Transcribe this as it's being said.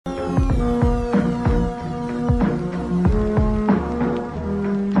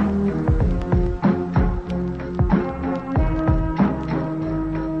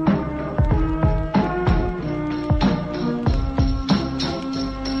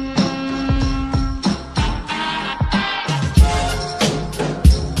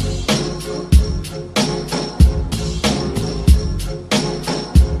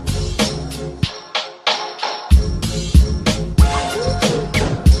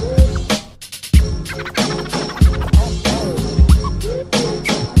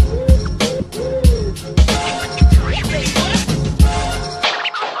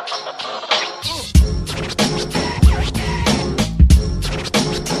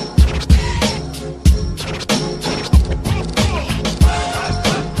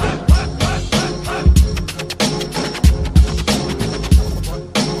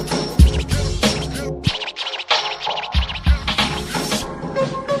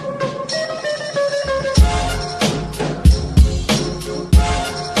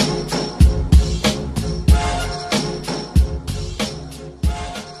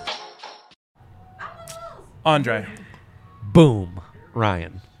Andre. Boom.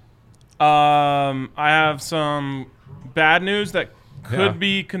 Ryan. I have some bad news that could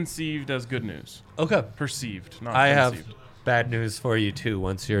be conceived as good news. Okay. Perceived, not I conceived. have bad news for you, too,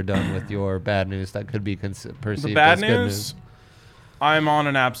 once you're done with your bad news that could be perceived The bad as good news. I'm on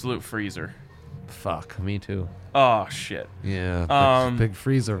an absolute freezer. Fuck, me too. Oh, shit. Yeah, big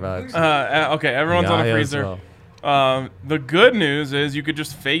freezer vibes. Okay, everyone's on a Yeah, freezer. well. The good news is you could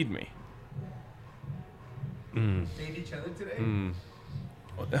just fade me. Fade each other today?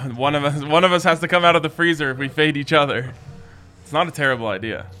 One of us has to come out of the freezer if we fade each other. It's not a terrible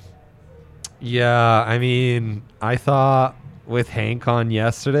idea. Yeah, I mean, I thought with Hank on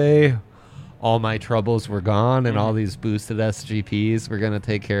yesterday, all my troubles were gone and all these boosted SGPs were going to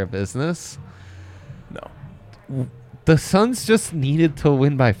take care of business. No. The Suns just needed to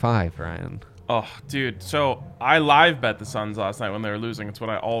win by 5, Ryan. Oh, dude. So I live bet the Suns last night when they were losing. It's what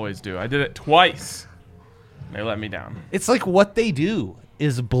I always do. I did it twice. They let me down. It's like what they do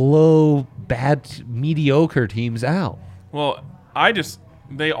is blow bad, mediocre teams out. Well,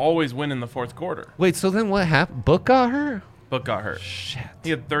 they always win in the fourth quarter. Wait, so then what happened? Book got hurt? Book got hurt. Shit. He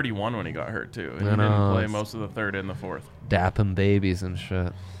had 31 when he got hurt, too. And I he didn't know. play most of the third and the fourth. Dapping babies and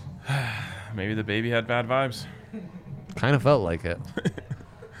shit. Maybe the baby had bad vibes. Kind of felt like it.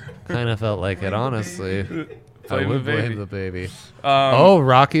 Honestly. I would blame the baby.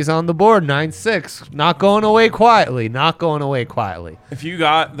 Rocky's on the board, 9-6. Not going away quietly. If you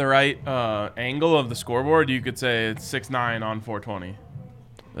got the right angle of the scoreboard, you could say it's 6-9 on 420.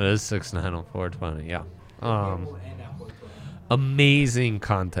 It is 6-9 on 420, yeah. Amazing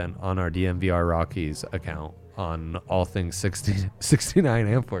content on our DMVR Rockies account on all things 69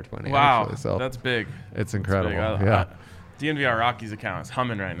 and 420. Wow, actually, so that's big. It's incredible. Big. Yeah. DNVR Rockies account is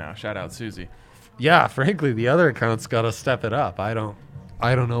humming right now. Shout out Susie. Yeah, frankly, the other account's got to step it up. I don't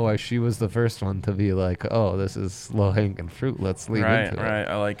know why she was the first one to be like, oh, this is low-hanging fruit. Let's lean into it. Right.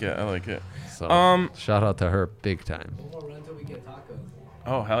 I like it. So, shout out to her big time. One more run until we get tacos.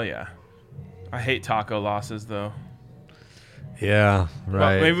 Oh, hell yeah. I hate taco losses, though. Yeah,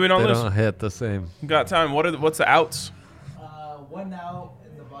 right. Maybe we don't they lose. Don't hit the same. Got time. What's the outs? One out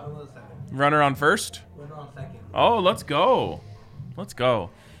in the bottom of the second. Runner on first? Runner on second. Oh, let's go.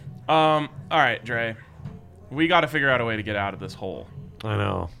 All right, Dre. We got to figure out a way to get out of this hole. I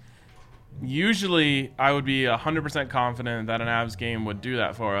know. Usually, I would be 100% confident that an Avs game would do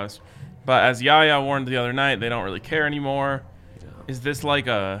that for us. But as Yaya warned the other night, they don't really care anymore. Yeah. Is this like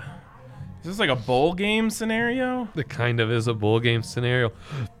a bowl game scenario? It kind of is a bowl game scenario.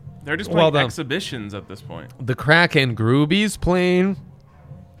 They're just playing exhibitions at this point. The Kraken, Gruby's playing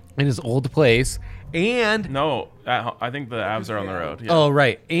in his old place. And no, I think the Avs are on the road. Yeah. Oh,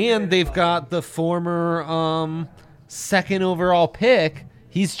 right. And they've got the former second overall pick.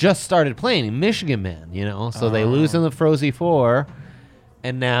 He's just started playing, Michigan man, So they lose in the Frozy 4,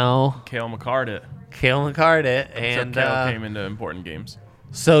 and now Cale Makar it. And Cale came into important games.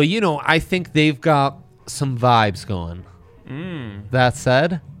 So, I think they've got some vibes going. That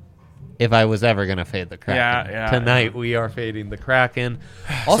said, if I was ever going to fade the Kraken, tonight we are fading the Kraken.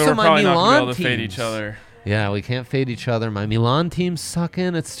 Also, so we're my probably Milan not gonna be able to teams, fade each other. Yeah, we can't fade each other. My Milan team's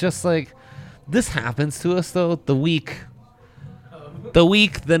sucking. It's just like, this happens to us, though. The week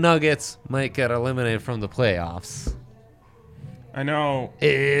the Nuggets might get eliminated from the playoffs. I know.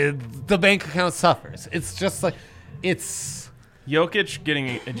 The bank account suffers. It's just like, Jokic getting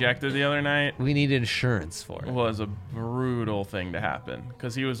ejected the other night. We need insurance for it. Was a brutal thing to happen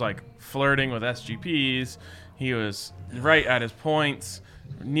because he was like flirting with SGPs. He was right at his points,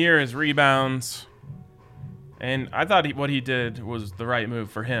 near his rebounds. And I thought what he did was the right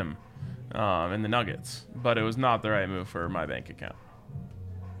move for him in the Nuggets, but it was not the right move for my bank account.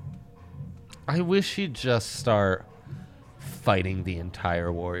 I wish he'd just start fighting the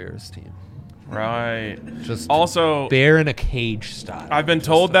entire Warriors team. Right. Just also bear in a cage style. I've been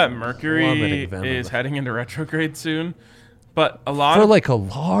told that Mercury is heading into retrograde soon, but a lot for like a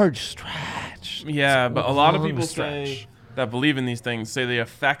large stretch. Yeah, but a lot of people say that believe in these things say the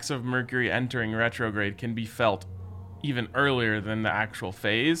effects of Mercury entering retrograde can be felt even earlier than the actual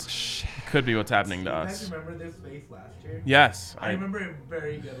phase. Could be what's happening to us. You guys remember this phase last year? Yes. I remember it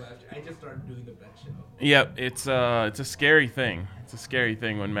very good last year. I just started doing the bet show. Yep, it's a scary thing. It's a scary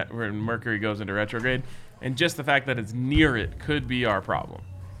thing when Mercury goes into retrograde. And just the fact that it's near it could be our problem.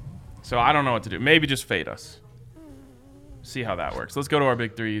 So I don't know what to do. Maybe just fade us. See how that works. Let's go to our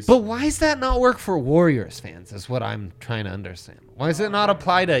big threes. But why does that not work for Warriors fans is what I'm trying to understand. Why does it not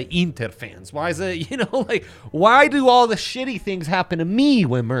apply to Inter fans? Why is it, why do all the shitty things happen to me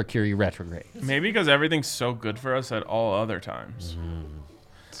when Mercury retrogrades? Maybe because everything's so good for us at all other times.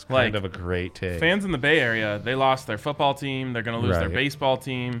 kind of a great take. Fans in the Bay Area, they lost their football team. They're going to lose their baseball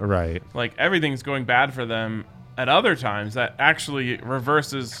team. Right. Like, everything's going bad for them at other times. That actually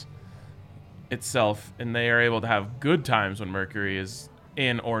reverses itself, and they are able to have good times when Mercury is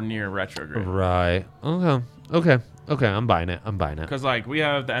in or near retrograde. Right. Okay. I'm buying it. Because, like, we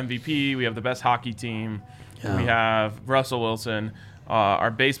have the MVP. We have the best hockey team. Yeah. We have Russell Wilson.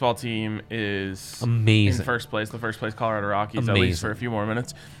 Our baseball team is amazing. In first place. The first place Colorado Rockies, at least for a few more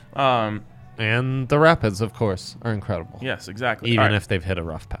minutes. And the Rapids, of course, are incredible. Yes, exactly. Even if they've hit a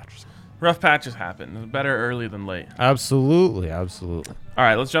rough patch. Rough patches happen. Better early than late. Absolutely. All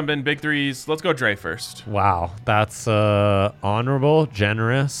right, let's jump in. Big threes. Let's go Dre first. Wow. That's honorable,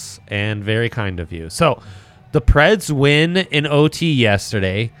 generous, and very kind of you. So, the Preds win in OT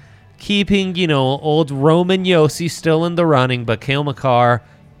yesterday, keeping, old Roman Josi still in the running, but Cale Makar,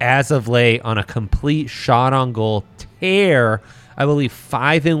 as of late, on a complete shot on goal tear. I believe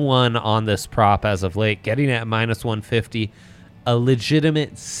 5-1 on this prop as of late, getting it at -150. A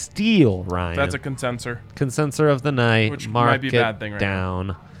legitimate steal, Ryan. That's a consensor. Consensor of the night. Which Mark might be a bad it thing right down.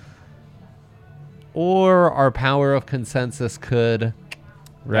 now. Or our power of consensus could,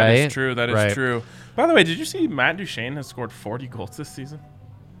 right? That is true. That is true. By the way, did you see Matt Duchene has scored 40 goals this season?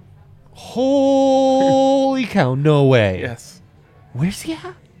 Holy cow, no way. Yes. Where's he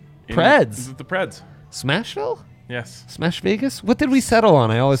at? Preds. Is it the Preds? Smashville? Yes. Smash Vegas? What did we settle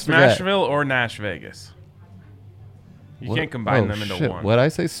on? I always forget. Smashville or Nash Vegas. You can't combine them into one. What'd I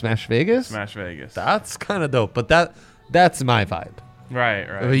say? Smash Vegas? Smash Vegas. That's kind of dope, but that's my vibe. Right.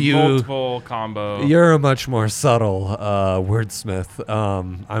 Multiple combo. You're a much more subtle wordsmith.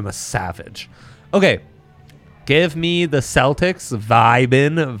 I'm a savage. Okay. Give me the Celtics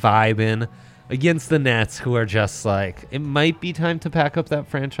vibing against the Nets, who are just like, it might be time to pack up that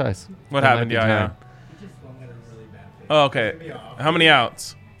franchise. What happened? Yeah. He just swung at a really bad pitch. Oh, okay. How many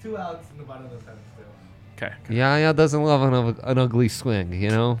outs? 2 outs in the bottom of the 7th still. Okay. Yeah, doesn't love an ugly swing, He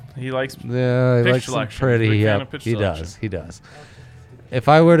likes Yeah, he likes some selection. pretty. Big fan Yep, of pitch he selection. does. He does. If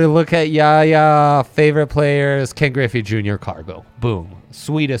I were to look at Yaya favorite players, Ken Griffey Jr. Cargo. Boom.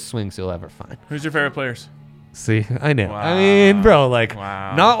 Sweetest swings you'll ever find. Who's your favorite players? See, I know. Wow. I mean, bro,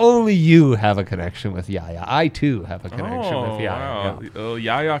 Wow. not only you have a connection with Yaya, I too have a connection with Yaya. Wow. Yeah. Oh,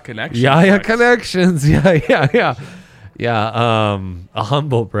 Yaya connections. Yaya Flex. connections. Yeah. A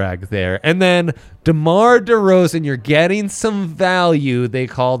humble brag there. And then DeMar DeRozan, you're getting some value. They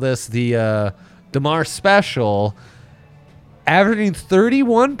call this the DeMar special. Averaging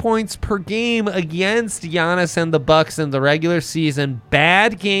 31 points per game against Giannis and the Bucks in the regular season.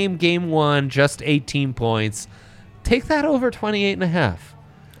 Bad game 1, just 18 points. Take that over 28.5.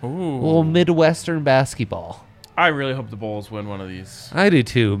 Ooh. A little Midwestern basketball. I really hope the Bulls win one of these. I do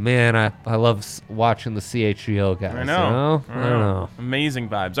too, man. I love watching the CHGO guys. I know. I know. Amazing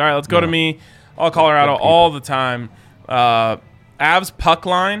vibes. All right, let's go to me. All Colorado, all the time. Avs puck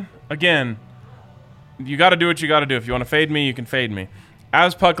line. Again, you got to do what you got to do. If you want to fade me, you can fade me.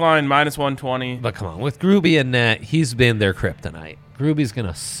 Avs puck line -120. But come on, with Gruby and net, he's been their kryptonite. Gruby's going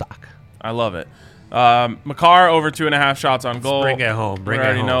to suck. I love it. Makar over 2.5 shots on goal. Bring it home. We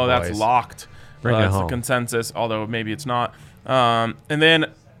already know that's boys. locked. Bring it That's home. the consensus, although maybe it's not. And then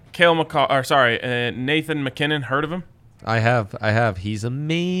Cale Makar, Nathan MacKinnon. Heard of him? I have. He's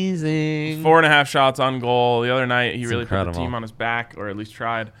amazing. 4.5 shots on goal. The other night, he really put incredible. the team on his back, or at least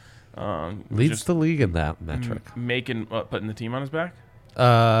tried. Leads just the league in that metric. putting the team on his back.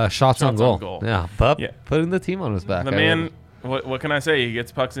 Shots on goal. Yeah, but Yeah. putting the team on his back. The man, what can I say? He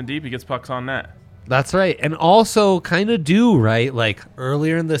gets pucks in deep. He gets pucks on net. That's right. And also kind of right? Like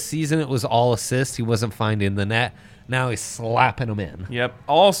earlier in the season, it was all assists. He wasn't finding the net. Now he's slapping them in. Yep.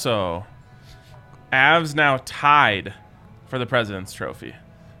 Also, Avs now tied for the President's Trophy.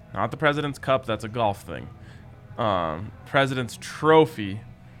 Not the President's Cup. That's a golf thing. President's Trophy.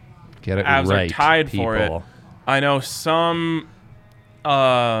 Get it Avs right, are tied people. for it. I know some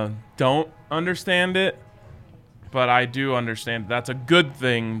don't understand it, but I do understand. That's a good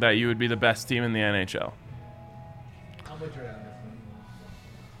thing that you would be the best team in the NHL. How much are on this one?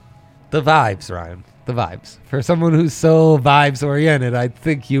 The vibes, Ryan. The vibes. For someone who's so vibes oriented, I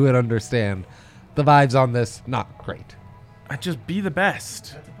think you would understand. The vibes on this, not great. I just be the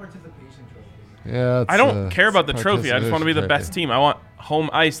best. That's a participation trophy. Yeah, I don't care about the trophy. I just want to be the best team. I want home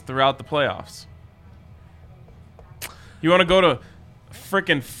ice throughout the playoffs. You want to go to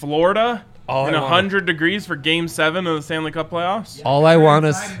freaking Florida in 100 degrees for Game 7 of the Stanley Cup playoffs? All I want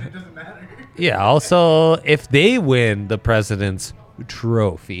is, It doesn't matter. yeah. Also, if they win the President's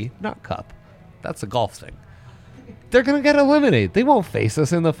Trophy, not Cup, that's a golf thing. They're gonna get eliminated. They won't face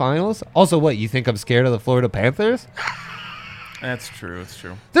us in the finals. Also, what you think I'm scared of the Florida Panthers? That's true. It's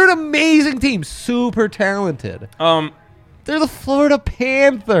true. They're an amazing team, super talented. They're the Florida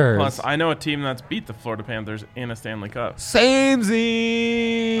Panthers. Plus, I know a team that's beat the Florida Panthers in a Stanley Cup.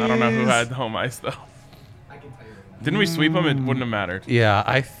 Samesies. I don't know who had home ice though. I can tell you. Didn't we sweep them? It wouldn't have mattered.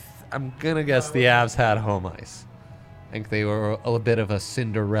 Yeah, I'm gonna guess the Avs had home ice. I think they were a bit of a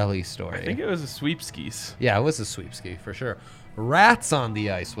Cinderella story. I think it was a sweepskis. Yeah, it was a sweepski for sure. Rats on the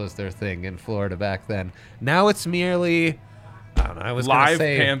ice was their thing in Florida back then. Now it's merely, I don't know. I was gonna Live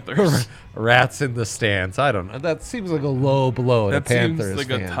say Panthers. Rats in the stands. I don't know. That seems like a low blow to That Panthers seems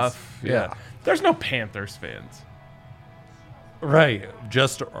like fans. a tough. Yeah. There's no Panthers fans. Right.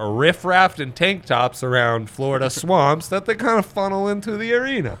 Just riff-raffed in tank tops around Florida swamps that they kind of funnel into the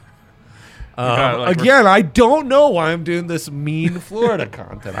arena. Again, I don't know why I'm doing this mean Florida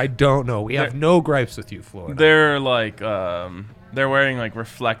content. I don't know. We have no gripes with you, Florida. They're like, they're wearing like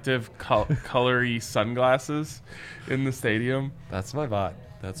reflective, colory sunglasses in the stadium. That's my vibe.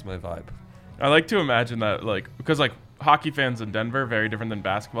 That's my vibe. I like to imagine that, like, because like hockey fans in Denver very different than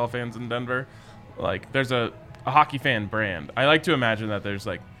basketball fans in Denver. Like, there's a hockey fan brand. I like to imagine that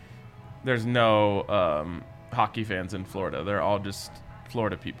there's no hockey fans in Florida. They're all just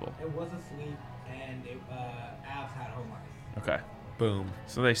Florida people. It was a sweep, and Avs had home ice. Okay. Boom.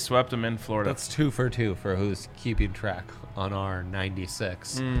 So they swept them in Florida. That's 2 for 2 for who's keeping track on our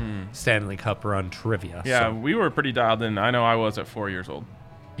 96 Stanley Cup run trivia. Yeah, So, we were pretty dialed in. I know I was at 4 years old.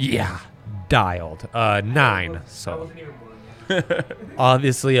 yeah, dialed. 9. I So wasn't even born yet.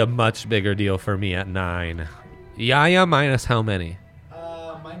 obviously a much bigger deal for me at 9. Yaya minus how many?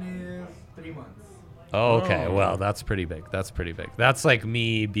 Mine is 3 months. Oh, okay. Oh. Well, that's pretty big. That's like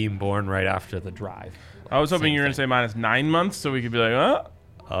me being born right after the drive. I was hoping Same you were going to thing. say minus 9 months so we could be like,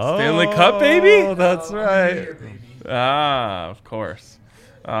 Oh, Stanley Cup, baby? Oh, that's right. Here, baby. of course.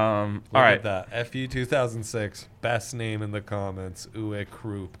 All Look right. at that. FU 2006. Best name in the comments. Uwe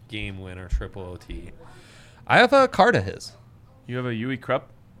Krupp. Game winner. Triple OT. I have a card of his. You have a Yui Krupp?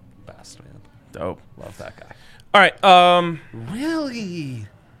 Best, man. Dope. Love that guy. All right. Really?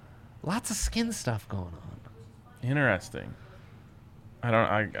 Lots of skin stuff going on. Interesting. I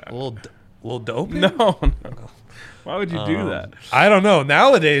A little dope? No. Why would you do that? I don't know.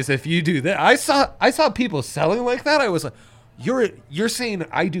 Nowadays, if you do that, I saw people selling like that. I was like, you're saying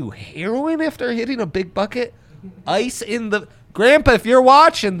I do heroin after hitting a big bucket? Ice in the Grandpa, if you're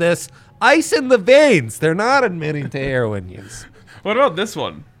watching this, ice in the veins. They're not admitting to heroin use. What about this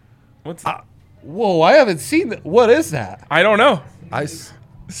one? What's Whoa, I haven't seen that. What is that? I don't know. Ice.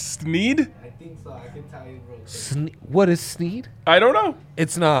 Sneed? I think so. I can tell you real quick. What is Sneed? I don't know.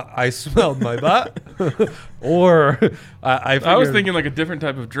 It's not. I smelled my butt, or I I was figured- thinking like a different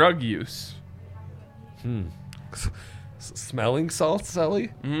type of drug use. smelling salts,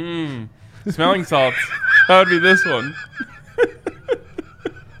 Sally. Smelling salts. That would be this one.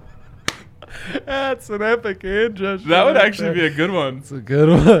 That's an epic ingestion. That would actually be a good one. It's a good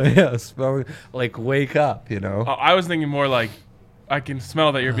one. Yeah, smelling like wake up. You know. I was thinking more like, I can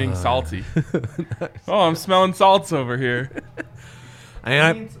smell that you're being salty. Oh, I'm smelling salts over here.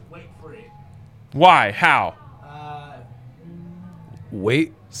 And Means wait for it. Why? How?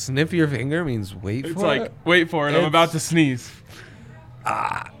 wait. Sniff your finger means wait It's for like, it. wait for it. I'm It's- about to sneeze.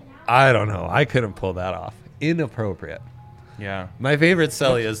 I don't know. I couldn't pull that off. Inappropriate. Yeah. My favorite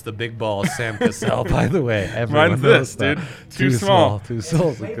celly is the big ball Sam Cassell, by the way. Everyone Mine's knows this, that. dude. Too small. Too small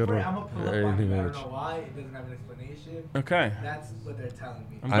is a Wait good for it. one. I'm gonna pull Very up on new you. I don't age. know why. It doesn't have an explanation. Okay. That's what they're telling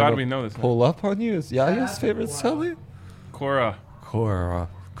me. I'm I'm glad a we know this now. Pull up on you is Yaya's That's favorite wow. celly? Cora. Cora.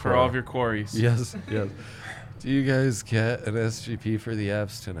 For all of your quarries. Yes, yes. Do you guys get an SGP for the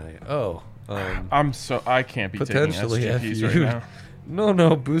Avs tonight? Oh, I can't be potentially taking SGPs FU. right now.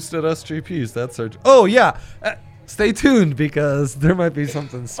 No, boosted SGPs. That's our. Oh yeah, stay tuned because there might be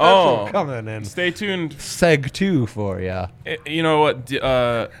something special coming in. Stay tuned. Seg 2 for ya. You know what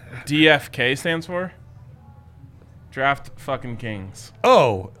DFK stands for? Draft fucking Kings.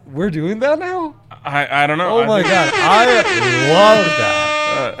 Oh, we're doing that now? I don't know. Oh my god, I love that.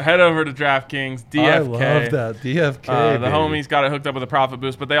 Head over to DraftKings, DFK. I love that. DFK. The baby. homies got it hooked up with a profit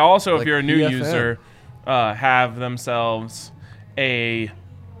boost, but they also, Like if you're a new PFN. user, have themselves a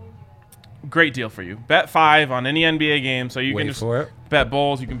great deal for you. Bet 5 on any NBA game, so you Wait can just for it. bet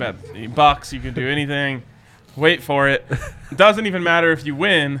Bulls, you can bet Bucks, you can do anything. Wait for it. It doesn't even matter if you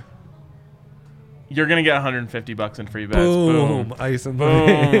win. You're gonna get $150 in free bets. Boom. Ice in the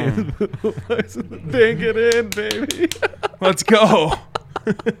Boom. vein. Ice in the bank it in, baby. Let's go.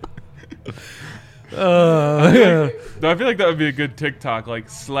 Yeah. I feel like that would be a good TikTok, like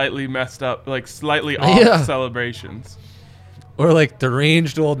slightly messed up, like slightly off Yeah. celebrations. Or like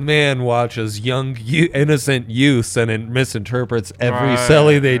deranged old man watches young innocent youths and it misinterprets every Right,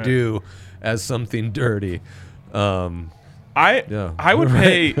 celly they right. do as something dirty. Yeah. I would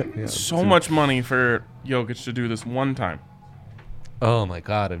pay Yeah, so true. much money for Jokic to do this one time. Oh my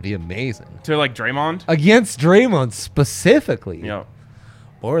God, it'd be amazing. To like Draymond. Against Draymond specifically. Yeah.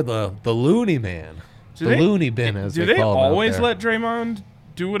 Or the loony man. Do The they- loony bin, as Do they they call him out always there. let Draymond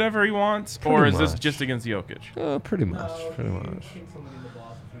do whatever he wants, or Pretty is this much. just against Jokic? Pretty much. Pretty He much. kicked somebody in the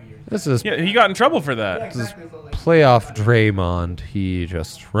balls a few years. This is Yeah, he got in trouble for Yeah, that. exactly. So, like, playoff Draymond. He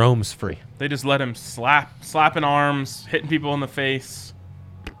just roams free. They just let him slapping arms, hitting people in the face.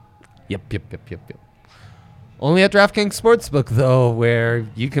 Yep. Only at DraftKings Sportsbook, though, where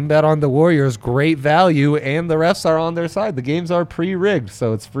you can bet on the Warriors, great value, and the refs are on their side. The games are pre-rigged,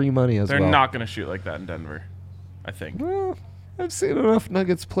 so it's free money as They're well. not going to shoot like that in Denver, I think. Well, I've seen enough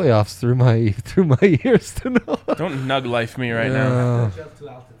Nuggets playoffs through my years to know. Don't nug life me right now. Yeah. adjust to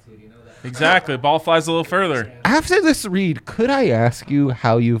altitude, you know that. Exactly. Ball flies a little further. After this read, could I ask you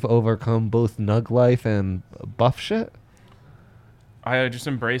how you've overcome both Nug life and buff shit? I just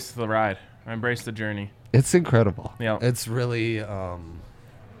embrace the ride. I embrace the journey. It's incredible. Yeah. It's really the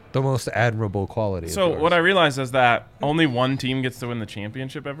most admirable quality. of So yours. what I realized is that only one team gets to win the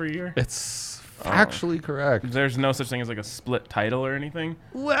championship every year. It's factually correct. There's no such thing as like a split title or anything,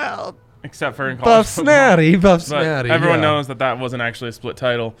 Well, except for in college Buff football. Snatty, Buff But Snatty. everyone yeah. knows that wasn't actually a split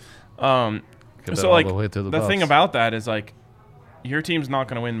title. Could bet So all like the way to the the thing Buffs. about that is like your team's not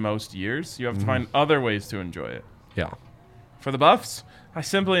going to win most years. You have to find other ways to enjoy it. Yeah. For the Buffs, I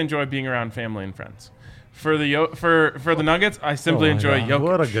simply enjoy being around family and friends. For the for the Nuggets, I simply Oh my enjoy God, Jokic.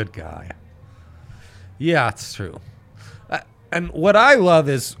 What a good guy. Yeah, it's true. And what I love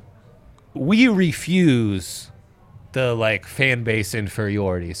is we refuse the like fan base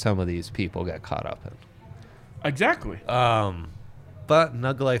inferiority some of these people get caught up in. Exactly. But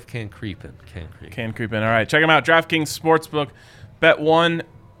Nug life can creep in. Can creep in. All right, check them out. DraftKings Sportsbook. Bet one,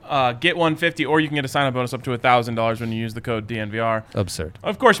 get 150, or you can get a sign-up bonus up to $1,000 when you use the code DNVR. Absurd.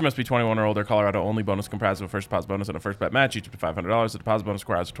 Of course, you must be 21 or older. Colorado only. Bonus comprised of a first deposit bonus and a first bet match, each up to $500. The deposit bonus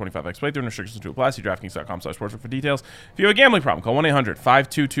requires a 25x playthrough and restrictions to apply. See DraftKings.com/sportsbook for details. If you have a gambling problem, call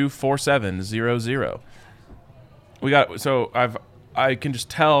 1-800-522-4700. I can just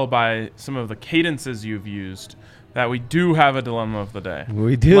tell by some of the cadences you've used that we do have a dilemma of the day.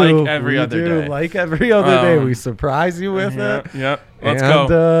 We do. Like every other day. Like every other day. We surprise you with it. Yep. Let's and,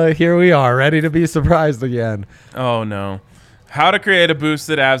 go. Here we are, ready to be surprised again. Oh, no. How to create a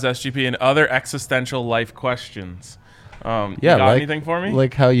boosted abs SGP and other existential life questions. You got anything for me?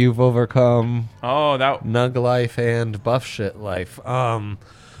 Like how you've overcome Oh, that. Nug life and buff shit life.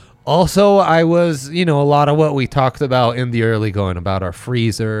 Also, I was, a lot of what we talked about in the early going about our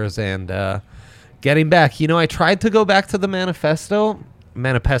freezers and getting back. I tried to go back to the manifesto,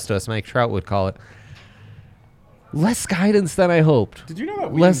 as Mike Trout would call it. Less guidance than I hoped. Did you know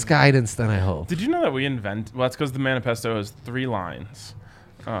that Less guidance than I hoped. Did you know that we invent? Well, that's because the manifesto has 3 lines.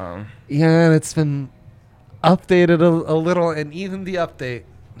 Yeah, and it's been updated a little, and even the update.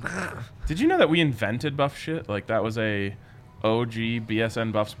 Did you know that we invented buff shit? Like that was a OG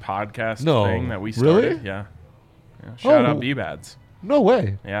BSN Buffs podcast thing that we started. Really? Yeah. Shout out Oh. B-Bads. No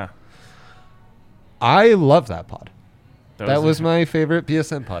way. Yeah. I love that pod. That was a, my favorite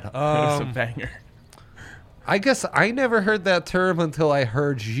BSN pod. that was a banger. I guess I never heard that term until I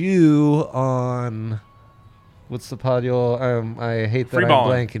heard you on what's the pod I hate that Free I'm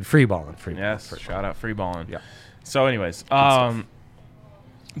ballin'. blanking. Free balling. Yes. Shout out free balling. Yeah. So, anyways,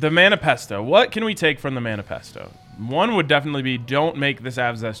 the manifesto. What can we take from the manifesto? One would definitely be don't make this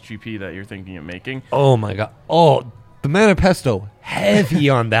abs SGP that you're thinking of making. Oh my god. Oh, the manifesto heavy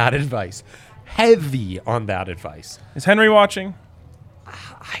on that advice. Heavy on that advice. Is Henry watching?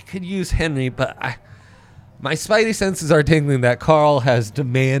 I could use Henry, but my spidey senses are tingling that Carl has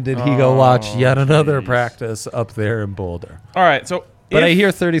demanded he go watch yet another jeez. practice up there in Boulder. All right. So, But I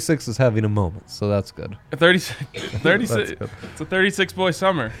hear 36 is having a moment, so that's good. 36. That's good. It's a 36 boy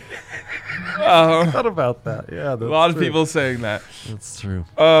summer. What about that? Yeah, A lot of people saying that. That's true.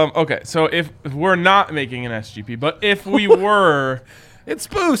 Okay, so if we're not making an SGP, but if we were, It's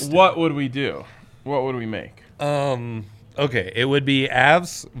boost. what would we do? What would we make? Okay, it would be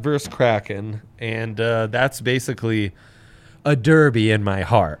Avs versus Kraken, and that's basically a derby in my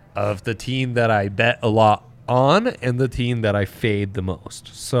heart of the team that I bet a lot on and the team that I fade the most.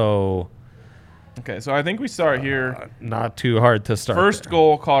 So Okay, so I think we start here. not too hard to start. First there.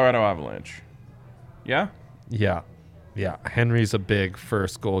 goal, Colorado Avalanche. Yeah? Yeah. Henry's a big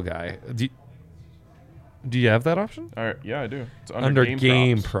first goal guy. Do you have that option? All right, yeah, I do. It's Under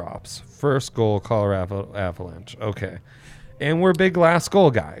game props. props. First goal, Colorado Avalanche. Okay. And we're big last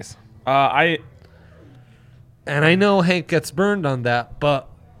goal guys. And I know Hank gets burned on that, but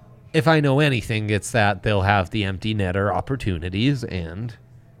if I know anything, it's that they'll have the empty netter opportunities and...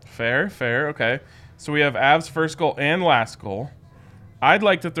 Fair. Okay. So we have Avs first goal and last goal. I'd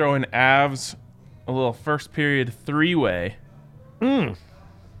like to throw in Avs a little first period 3-way.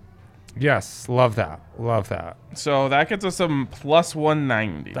 Yes, love that. So that gets us some plus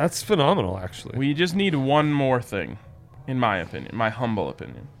 190. That's phenomenal, actually. We just need one more thing, in my opinion, my humble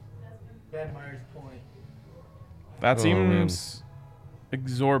opinion. Ben Meyer's point. That seems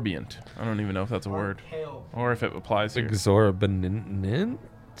exorbitant. I don't even know if that's a word Cale. or if it applies here. Exorbitant?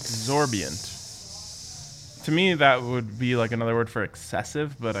 Exorbitant. To me, that would be like another word for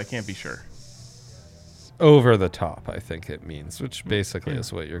excessive, but I can't be sure. Over the top, I think it means, which basically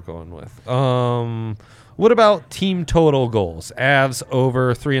is what you're going with. What about team total goals? Avs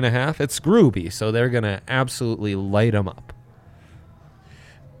over 3.5. It's Groovy, so they're going to absolutely light them up.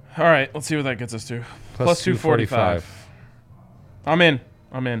 All right, let's see what that gets us to. Plus 245. I'm in.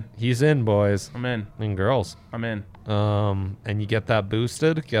 He's in, boys. I'm in. And girls. I'm in. And you get that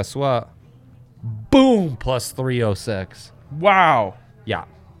boosted. Guess what? Boom! Plus 306. Wow. Yeah.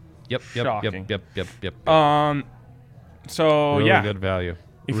 Yep. Shocking. Yep. So really yeah, good value.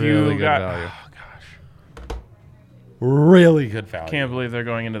 if really you good got, value. oh gosh, Really good value. can't believe they're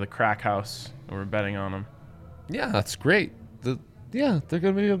going into the crack house and we're betting on them. Yeah, that's great. They're going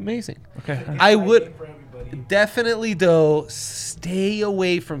to be amazing. Okay. I would For everybody. definitely, though, stay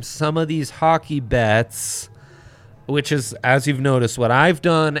away from some of these hockey bets, which is, as you've noticed, what I've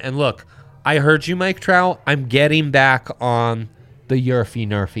done. And look, I heard you, Mike Trout. I'm getting back on the Yurfy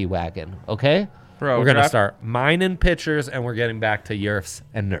Nerfy wagon, okay? Bro, we're going to start mining pitchers, and we're getting back to Yurfs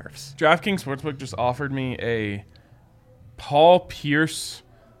and Nerfs. DraftKings Sportsbook just offered me a Paul Pierce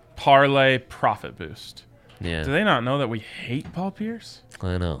parlay profit boost. Yeah, Do they not know that we hate Paul Pierce?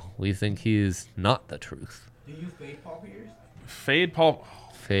 I know. We think he's not the truth. Do you fade Paul Pierce? Fade Paul.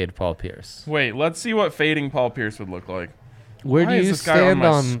 Fade Paul Pierce. Wait, let's see what fading Paul Pierce would look like. Where Why do is you this guy on stand my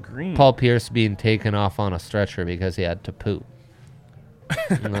on screen? Paul Pierce being taken off on a stretcher because he had to poop?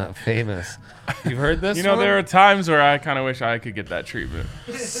 Not famous. You've heard this? You know, one? there are times where I kind of wish I could get that treatment.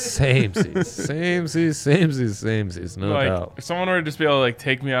 Samesies, no Like, doubt. if someone were to just be able to like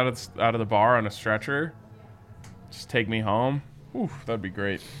take me out of the bar on a stretcher, just take me home, oof, that'd be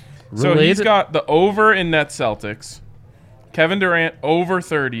great. So he's Related- got the over in net Celtics, Kevin Durant over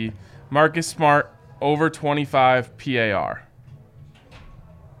 30, Marcus Smart over 25 PAR.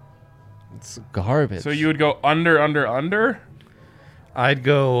 It's garbage. So you would go under. I'd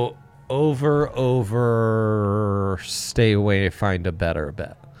go over, stay away, find a better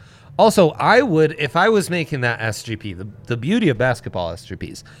bet. Also, I would, if I was making that SGP, the beauty of basketball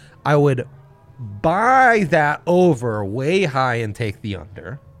SGPs, I would buy that over way high and take the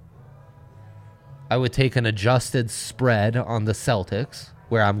under. I would take an adjusted spread on the Celtics,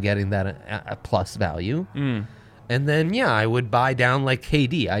 where I'm getting that at plus value. And then, yeah, I would buy down like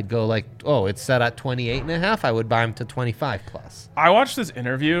KD. I'd go like, oh, it's set at 28.5. I would buy him to 25 plus. I watched this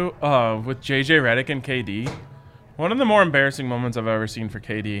interview with JJ Redick and KD. One of the more embarrassing moments I've ever seen for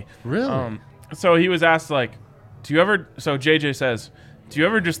KD. Really? So he was asked, like, so JJ says, do you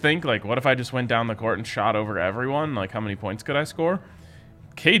ever just think, like, what if I just went down the court and shot over everyone? Like, how many points could I score?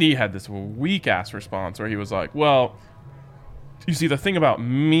 KD had this weak-ass response where he was like, well, you see, the thing about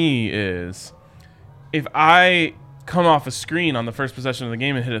me is if I come off a screen on the first possession of the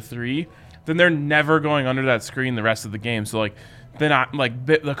game and hit a three, then they're never going under that screen the rest of the game. So, like, then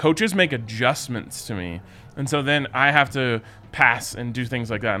the coaches make adjustments to me. And so then I have to pass and do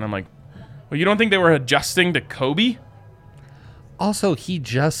things like that. And I'm like, well, you don't think they were adjusting to Kobe? Also, he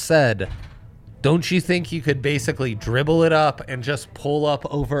just said, don't you think you could basically dribble it up and just pull up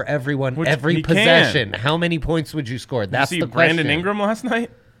over everyone every he possession? How many points would you score? That's you see the question. Brandon Ingram last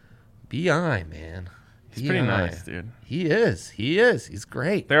night? BI, man. He's pretty nice, dude. He is. He's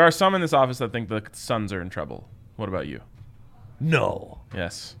great. There are some in this office that think the Suns are in trouble. What about you? No.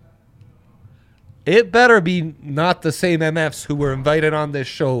 Yes. It better be not the same MFs who were invited on this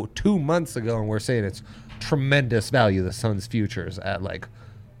show 2 months ago and we're saying it's tremendous value, the Suns' futures at like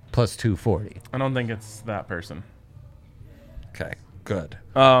plus 240. I don't think it's that person. Okay, good.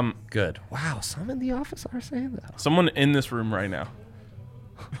 Good. Wow, some in the office are saying that. Someone in this room right now.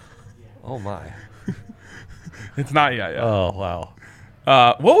 Oh, my. It's not yet. Oh,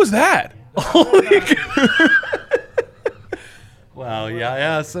 wow. What was that? Wow, yeah, I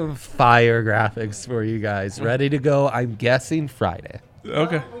have some fire graphics for you guys. Ready to go? I'm guessing Friday.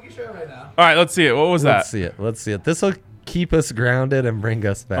 Okay. We can show it right now. All right, let's see it. What was Let's that? see it. This will keep us grounded and bring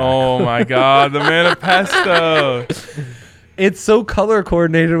us back. Oh, my God. The Manifesto. It's so color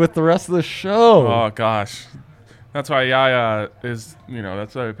coordinated with the rest of the show. Oh gosh, that's why Yaya is.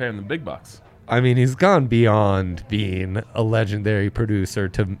 That's why we pay him the big bucks. I mean, he's gone beyond being a legendary producer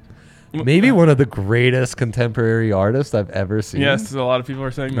to maybe one of the greatest contemporary artists I've ever seen. Yes, a lot of people are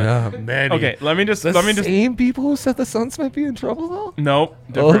saying that. Yeah, man. Okay, let me just. Same people who said the Suns might be in trouble though. Nope.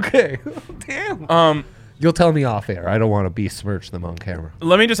 Different. Okay. Damn. You'll tell me off air. I don't want to besmirch them on camera.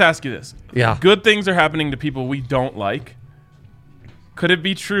 Let me just ask you this. Yeah. Good things are happening to people we don't like. Could it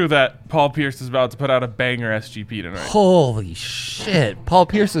be true that Paul Pierce is about to put out a banger SGP tonight? Holy shit. Paul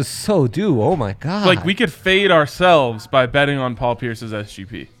Pierce is so due. Oh my God. Like, we could fade ourselves by betting on Paul Pierce's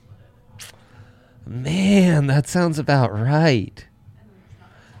SGP. Man, that sounds about right.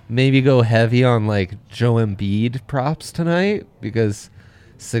 Maybe go heavy on like Joe Embiid props tonight because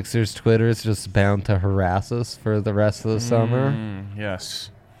Sixers Twitter is just bound to harass us for the rest of the summer. Yes.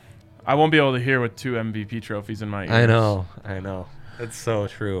 I won't be able to hear with 2 MVP trophies in my ears. I know. It's so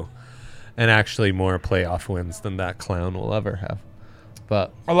true. And actually more playoff wins than that clown will ever have.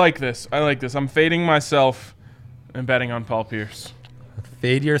 But I like this. I'm fading myself and betting on Paul Pierce.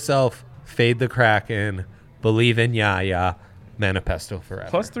 fade yourself, fade the Kraken, believe in Yaya, manifesto forever.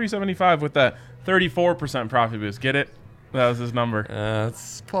 Plus 375 with that 34% profit boost. Get it? That was his number.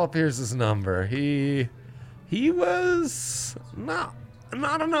 It's Paul Pierce's number. He was not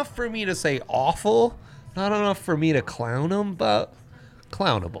enough for me to say awful, not enough for me to clown him, but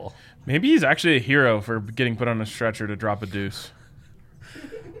clownable. Maybe he's actually a hero for getting put on a stretcher to drop a deuce.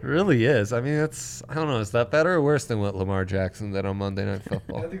 Really is. I mean, I don't know, is that better or worse than what Lamar Jackson did on Monday Night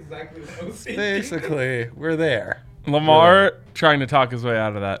Football? That's exactly what I was thinking. Basically, we're there. Lamar trying to talk his way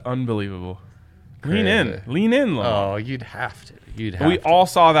out of that. Unbelievable. Crazy. Lean in, Lamar. Oh, you'd have to. We all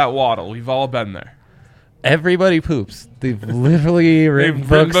saw that waddle. We've all been there. Everybody poops. They've literally written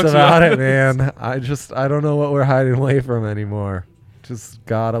books about it, man. I don't know what we're hiding away from anymore. Just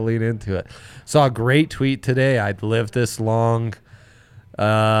gotta lean into it. Saw a great tweet today. I'd lived this long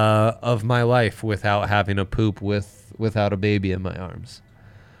of my life without having to poop without a baby in my arms.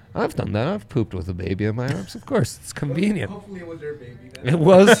 I've done that. I've pooped with a baby in my arms. Of course, it's convenient. Hopefully it was your baby. It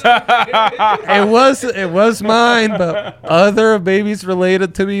was. It was mine, but other babies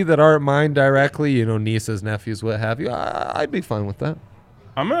related to me that aren't mine directly, nieces, nephews, what have you, I'd be fine with that.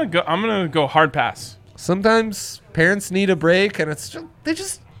 I'm gonna go hard pass. Sometimes parents need a break, and it's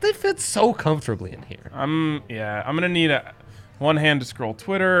just they fit so comfortably in here. I'm gonna need one hand to scroll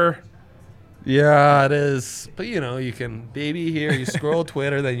Twitter. Yeah, it is. But you can baby here, you scroll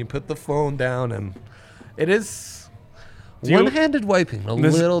Twitter, then you put the phone down, and it is one-handed wiping a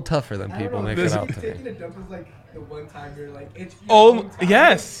little tougher than people make it out to Taking be. a dump is like the one time you're like, it's your Oh, own time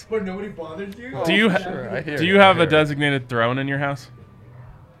yes. where nobody bothers you. Do you Sure, I hear do you, you have I a hear designated throne in your house?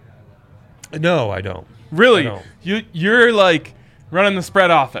 No, I don't. Really? I You're like running the spread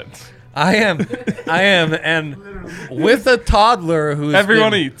offense. I am, and with a toddler who's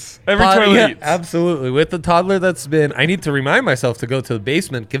Everyone been eats. Every toilet eats. Absolutely. With the toddler that's been, I need to remind myself to go to the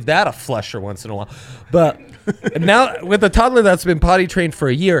basement, give that a flusher once in a while. But now with a toddler that's been potty trained for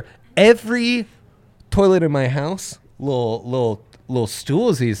a year, every toilet in my house, little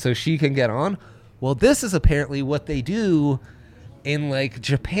stoolsies so she can get on. Well, this is apparently what they do in like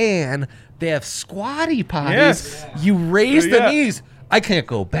Japan. They have squatty potties. Yes. You raise the knees. I can't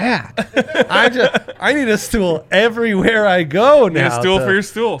go back. I need a stool everywhere I go now. Need a stool for your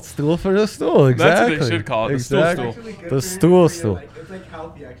stool. Stool for the stool, exactly. That's what they should call it, the stool Exactly. stool. Actually good The for stool your, stool. like, it's like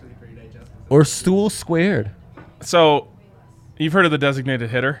healthy actually for your digestive system. Or stool squared. So, you've heard of the designated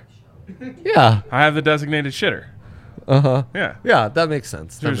hitter? Yeah. I have the designated shitter. Uh-huh. Yeah. Yeah, that makes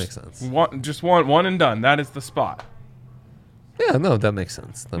sense. That Just makes sense. One and done. That is the spot. Yeah, no, that makes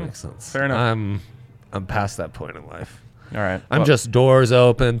sense. That makes sense. Fair enough. I'm past that point in life. All right. I'm Well, just doors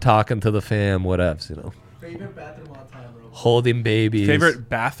open, talking to the fam, whatevs, Favorite bathroom all time, bro. holding babies. favorite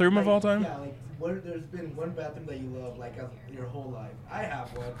bathroom of all time? Yeah, like there's been one bathroom that you love like your whole life. I have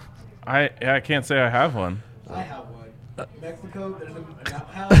one. I can't say I have one. I have one. Mexico, there's an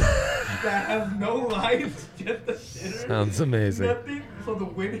outhouse that has no lights, just the shitter. Sounds amazing. Nothing, so the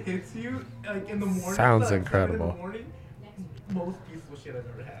wind hits you like in the morning. Sounds like 7 incredible. In the morning, most peaceful shit I've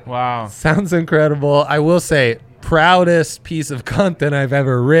ever had. Wow. Sounds incredible. I will say, proudest piece of content I've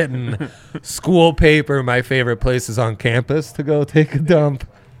ever written. School paper, my favorite places on campus to go take a dump.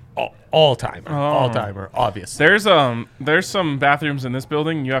 All timer, obviously. There's some bathrooms in this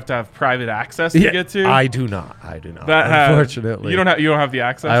building you have to have private access to get to. I do not. Unfortunately, you don't have the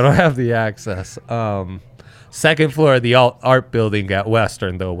access. I don't have the access. Second floor of the art building at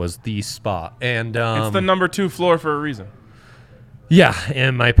Western though was the spot, and It's the number 2 floor for a reason. Yeah,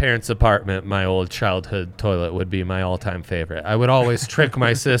 in my parents' apartment, my old childhood toilet would be my all-time favorite. I would always trick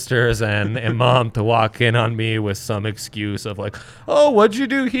my sisters and mom to walk in on me with some excuse of like, "Oh, what'd you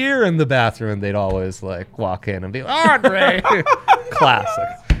do here in the bathroom?" And they'd always like walk in and be, "Andre." Classic.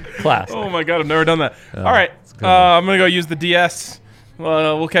 Oh my God, I've never done that. All right, I'm gonna go use the DS.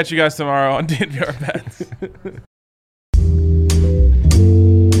 We'll catch you guys tomorrow on DNVR Bets.